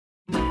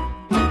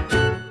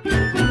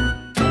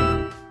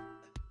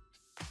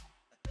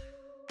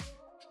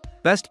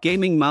Best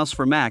gaming mouse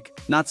for Mac.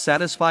 Not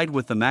satisfied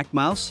with the Mac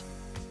mouse?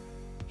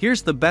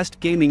 Here's the best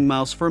gaming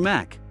mouse for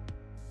Mac.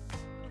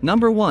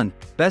 Number 1.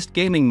 Best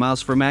gaming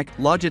mouse for Mac.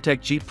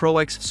 Logitech G Pro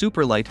X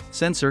Superlight.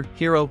 Sensor,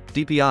 Hero,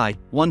 DPI,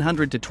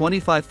 100 to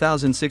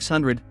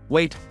 25,600,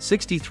 weight,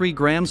 63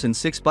 grams and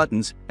 6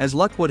 buttons. As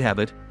luck would have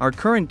it, our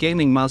current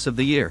gaming mouse of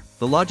the year,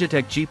 the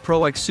Logitech G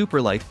Pro X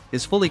Superlight,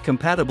 is fully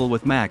compatible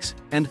with Macs,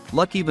 and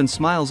luck even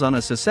smiles on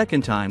us a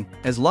second time,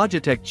 as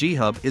Logitech G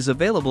Hub is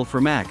available for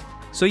Mac.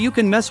 So you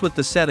can mess with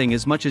the setting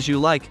as much as you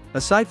like.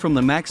 Aside from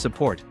the Mac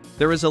support,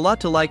 there is a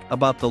lot to like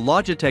about the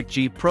Logitech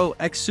G Pro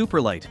X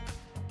Superlight.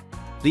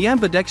 The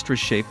ambidextrous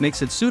shape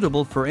makes it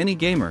suitable for any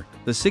gamer,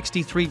 the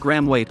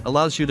 63-gram weight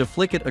allows you to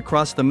flick it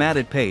across the mat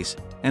at pace,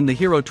 and the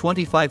Hero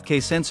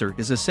 25K sensor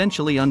is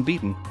essentially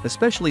unbeaten,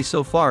 especially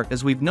so far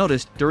as we've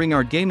noticed during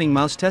our gaming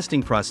mouse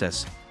testing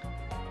process.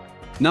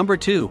 Number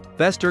 2.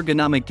 Best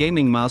ergonomic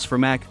gaming mouse for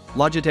Mac.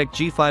 Logitech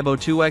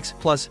G502X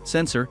Plus.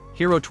 Sensor,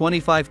 Hero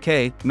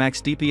 25K,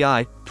 max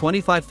DPI,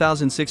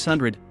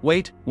 25,600,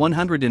 weight,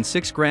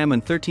 106 gram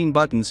and 13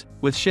 buttons,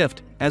 with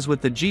shift. As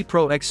with the G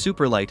Pro X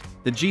Superlight,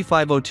 the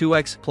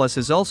G502X Plus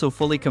is also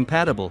fully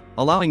compatible,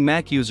 allowing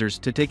Mac users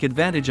to take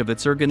advantage of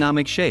its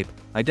ergonomic shape,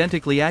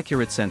 identically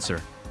accurate sensor,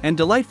 and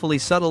delightfully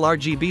subtle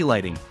RGB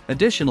lighting.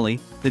 Additionally,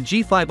 the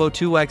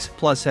G502X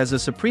Plus has a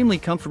supremely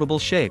comfortable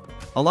shape,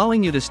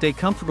 allowing you to stay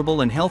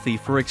comfortable and healthy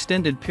for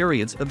extended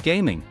periods of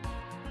gaming,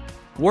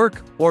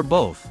 work, or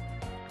both.